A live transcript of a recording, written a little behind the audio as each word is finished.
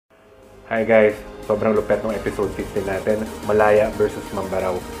Hi guys, sobrang lupet ng episode 15 natin, Malaya versus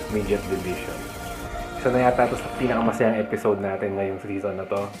Mambarao, Medium Division. Isa na yata ito sa pinakamasayang episode natin ngayong season na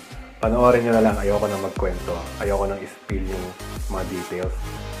to. Panoorin nyo na lang, ayoko nang magkwento, ayoko nang i-spill yung mga details.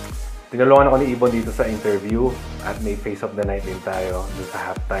 Tinulungan ako ni Ibon dito sa interview at may face of the night din tayo dun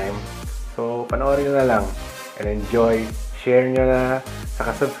sa halftime. So panoorin nyo na lang and enjoy, share nyo na,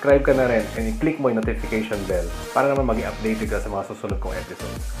 saka subscribe ka na rin and i-click mo yung notification bell para naman maging updated ka sa mga susunod kong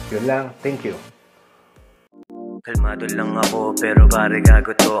episodes. Yun lang, thank you! Kalmado lang ako pero pare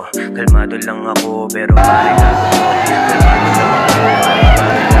gago to. Kalmado lang ako pero pare gago to. Kalmado lang ako pero pare gago to.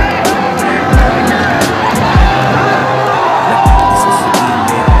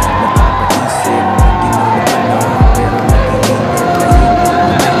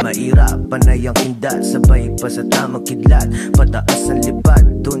 Panay ang kindat, sabay pa sa tamang kidlat. Pataas ang lipad,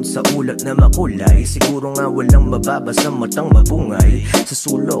 dun sa ulap na makulay. Siguro nga walang mababa sa matang mabungay. Sa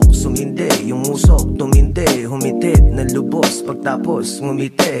sulok, sumindi, yung usok tumindi, humitid na lubos, pagtapos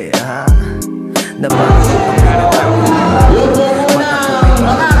ngumiti. Nabasok ang pinatawag.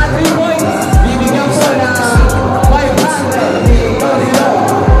 Mga ka-3 boys, bibigyan ko na 500.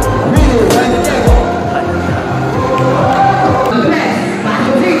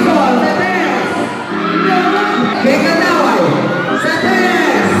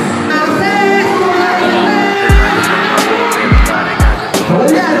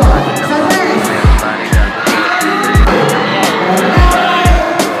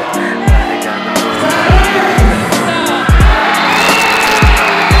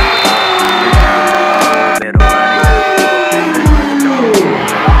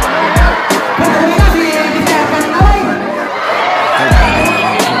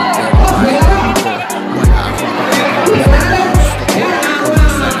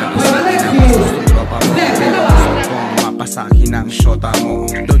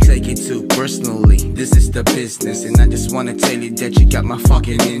 Don't take it too personally, this is the business. And I just wanna tell you that you got my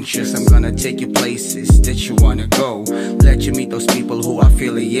fucking interest. I'm gonna take you places that you wanna go. Let you meet those people who are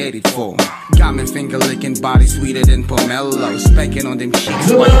affiliated for. Got me finger licking body sweeter than pomelo. Spanking on them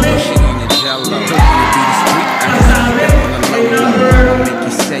cheeks while you're pushing on your jello. Don't wanna be the street, I just wanna get on the low. I'll make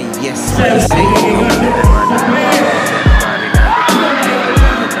you say yes, you say no.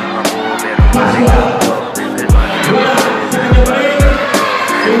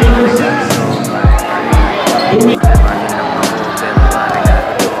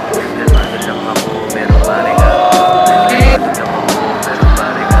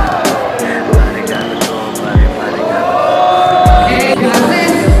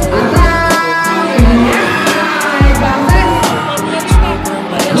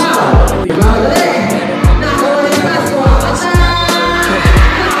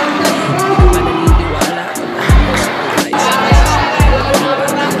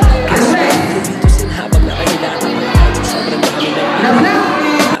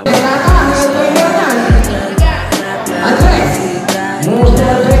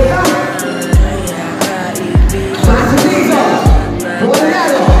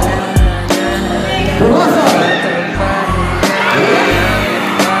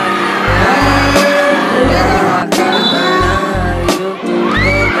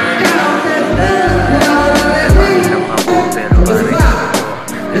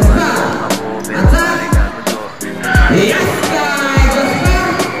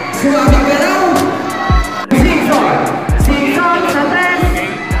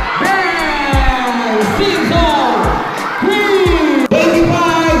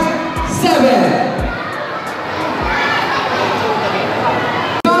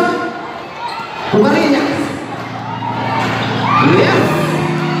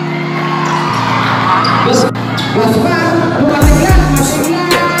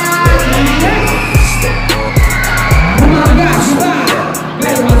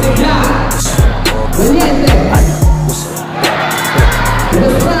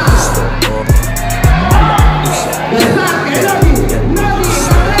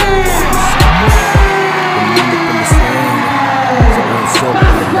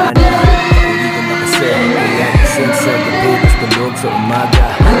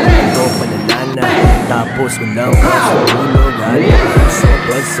 Tapos walang kasutulog,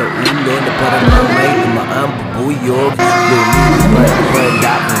 sobrang sa ulo na parang may tumaang bubuyog.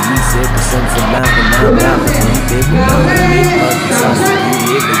 Wala akong isip, kasang sana ko na nakahintip. Umalamig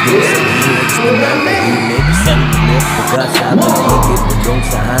pag-isasagilid, ayun sa init, nananahimik. Isang inip, baga sa paligid, bulong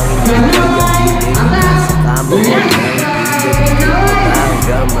sa hangin, hindi ang hilig. Sa kama, huwag nang pilit, wala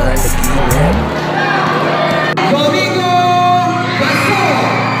hanggang malaginip. Domingo Basso!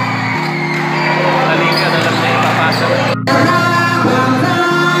 Halika na lang na ipapasok.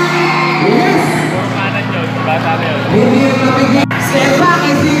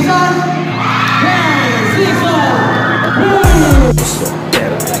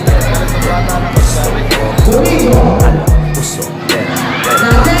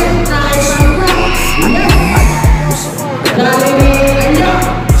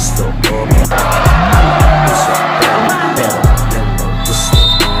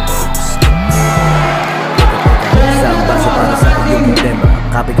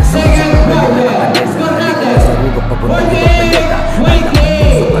 Yakapin ka sa puso ng galeta. Halika ka sa rugok papuntang ibang paleta. Alak ang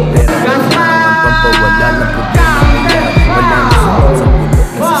puso at pera ang pampawala ng problema nila. Wala na sunod sa bulok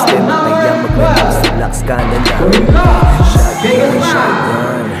ng sistema. Kaya mag-relax ka na lang.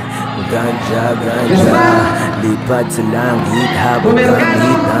 Shotgun, ganja, lipad sa langit habang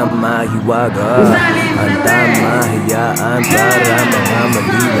gamit ang mahiwaga. Ang tama, hayaan para mga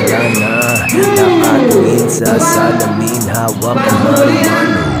maliwala na. Nakatingin sa salamin, hawak ang mano.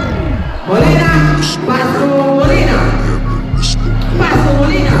 Molina, Paso Molina. Paso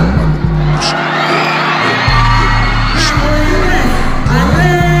Molina.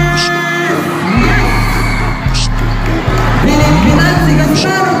 Binigbinan si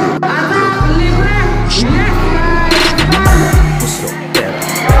Gaspar. Atak libre. Yes, Puso, pera,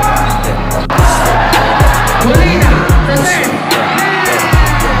 Molina, sa third.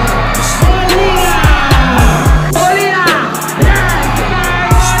 Molina. Molina. Yes,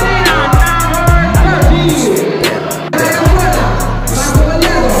 Molina. Number 30. Paso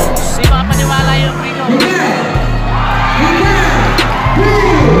Molina. Di ba paniwala yung Pino? Miguel.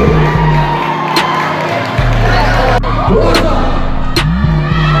 Buoso.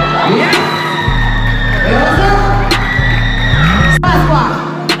 Yes. Buoso. Pasqua.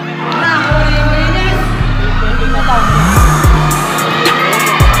 Napoli Martinez.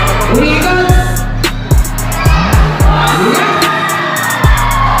 Unigon. Yes.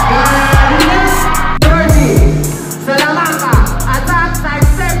 Cardenas. Jordi. Salamanca. Attack.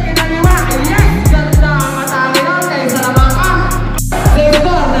 Sidestep. Kinaliwa. Yes. Ganda ang atake nun kay Salamanca. Save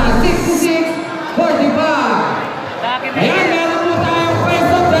score na 66-45. Ayan, meron po tayong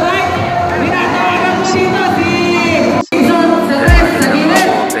Prince of the Right. Tinatawagan po dito si Season sa Tres sa gilid.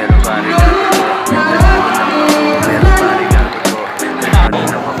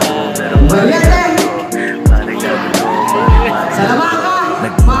 Valiente. Salamanca.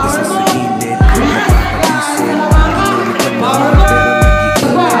 nag-iisa sa gilid. Napapaisip, Power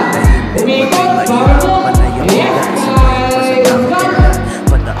Squad. Umikot. Power move. Yes, guys.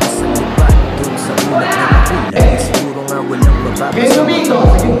 mataas ang lipat dun sa ulat na makulay. Siguro nga walang mababa Kay Domingo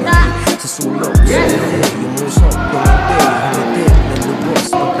sa gitna. sa sulok. Sa yung usok, humiti na lubos.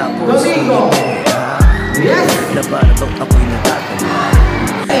 Pagtapos Domingo. Yes. na para bang ako'y natatanda.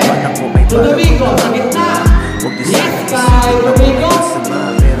 Mata ko may To Domingo sa gitna. Huwag di Yes, sana kay Domingo. sama,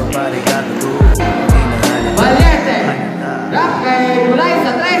 pero pare gagato. Hindi na halata. Valiente. Drop kay Gulay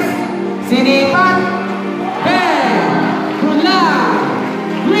sa Tres. Sinipan. Kay Gulay.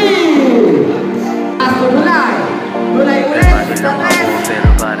 Green. Aso Gulay. Gulay ulit sa Tres.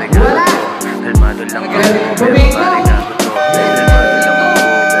 Wala. Kalmado lang ako, Kay pero Domingo. pare gago to.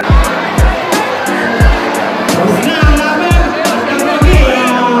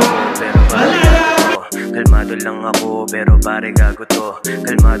 Kalmado lang ako, pero pare gago to. Kalmado lang ako, pero pare gago to.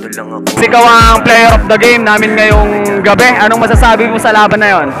 Kalmado lang ako. Ikaw ang player of the game namin ngayong gabi. Anong masasabi mo sa laban na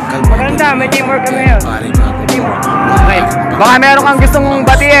yon? Maganda, may teamwork kami ngayon. Okay. Baka meron kang gustong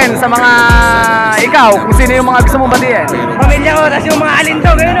batiin sa mga ikaw, kung sino yung mga gusto mong batiin. Pamilya ko, tas yung mga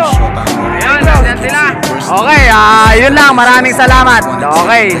alindog, yun o. Ayun, nandiyan sila. Okay, yun lang. Maraming salamat.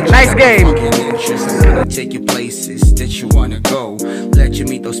 Okay, nice game. Take you places that you wanna go. Let you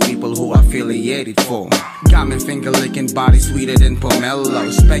meet those people who are affiliated for. Got me finger licking body sweeter than pomelo.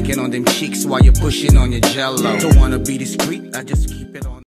 Spanking on them cheeks while you're pushing on your jello. Don't wanna be discreet, I just keep it on.